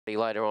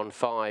Later on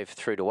 5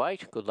 through to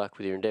 8. Good luck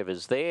with your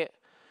endeavours there.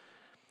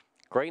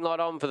 Green light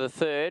on for the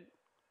third.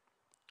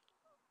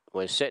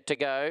 We're set to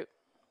go.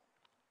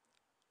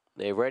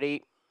 They're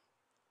ready.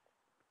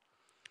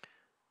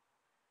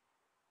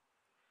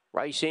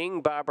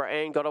 Racing, Barbara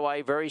Ann got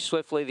away very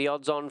swiftly, the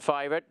odds-on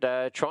favourite.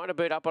 Trying to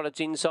boot up on its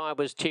inside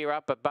was Tear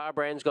Up, but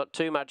Barbara Ann's got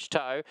too much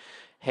toe.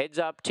 Heads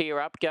up, Tear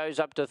Up, goes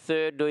up to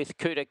third with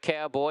Cooter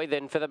Cowboy.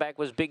 Then for the back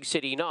was Big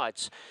City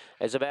Knights.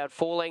 As about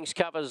 4 lengths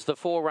covers the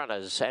 4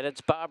 runners. And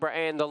it's Barbara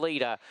Ann the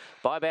leader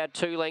by about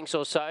 2 lengths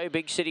or so.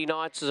 Big City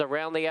Knights is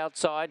around the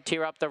outside.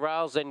 Tear Up the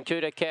rails, then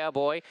Cooter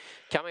Cowboy.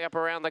 Coming up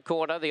around the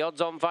corner, the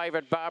odds-on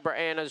favourite Barbara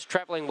Ann is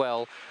travelling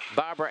well.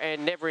 Barbara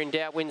Ann, never in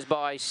doubt, wins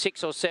by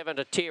 6 or 7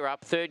 to Tear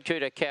Up. Third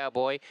Cooter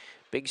Cowboy.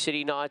 Big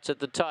City Knights at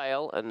the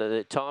tail, and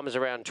the time is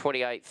around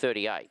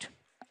 28:38.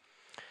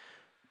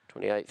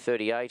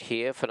 28:38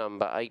 here for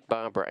number 8,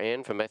 Barbara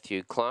Ann, for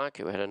Matthew Clark,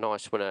 who had a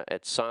nice winner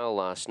at Sale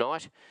last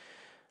night.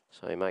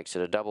 So he makes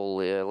it a double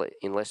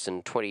in less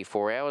than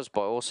 24 hours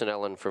by Orson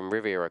Allen from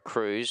Riviera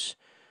Cruise.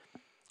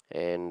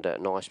 And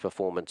nice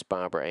performance,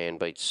 Barbara Ann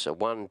beats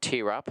 1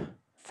 Tear Up,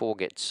 4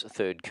 gets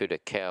third Cooter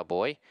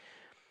Cowboy.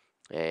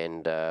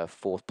 And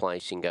 4th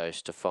placing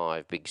goes to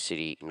 5 Big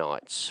City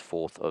Knights,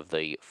 4th of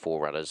the 4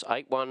 runners.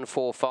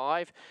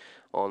 8-1-4-5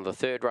 on the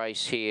third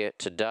race here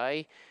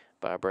today.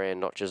 Barbara Ann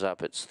notches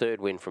up its 3rd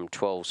win from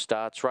 12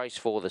 starts. Race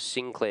 4, the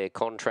Sinclair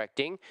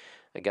Contracting.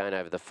 Again,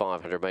 over the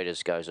 500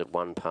 metres, goes at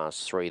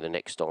 1:3, the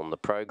next on the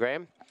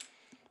program.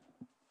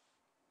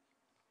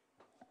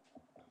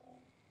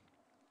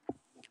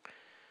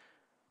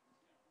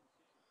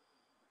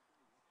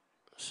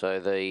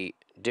 So the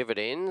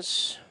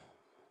dividends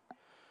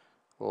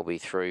will be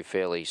through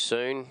fairly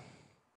soon.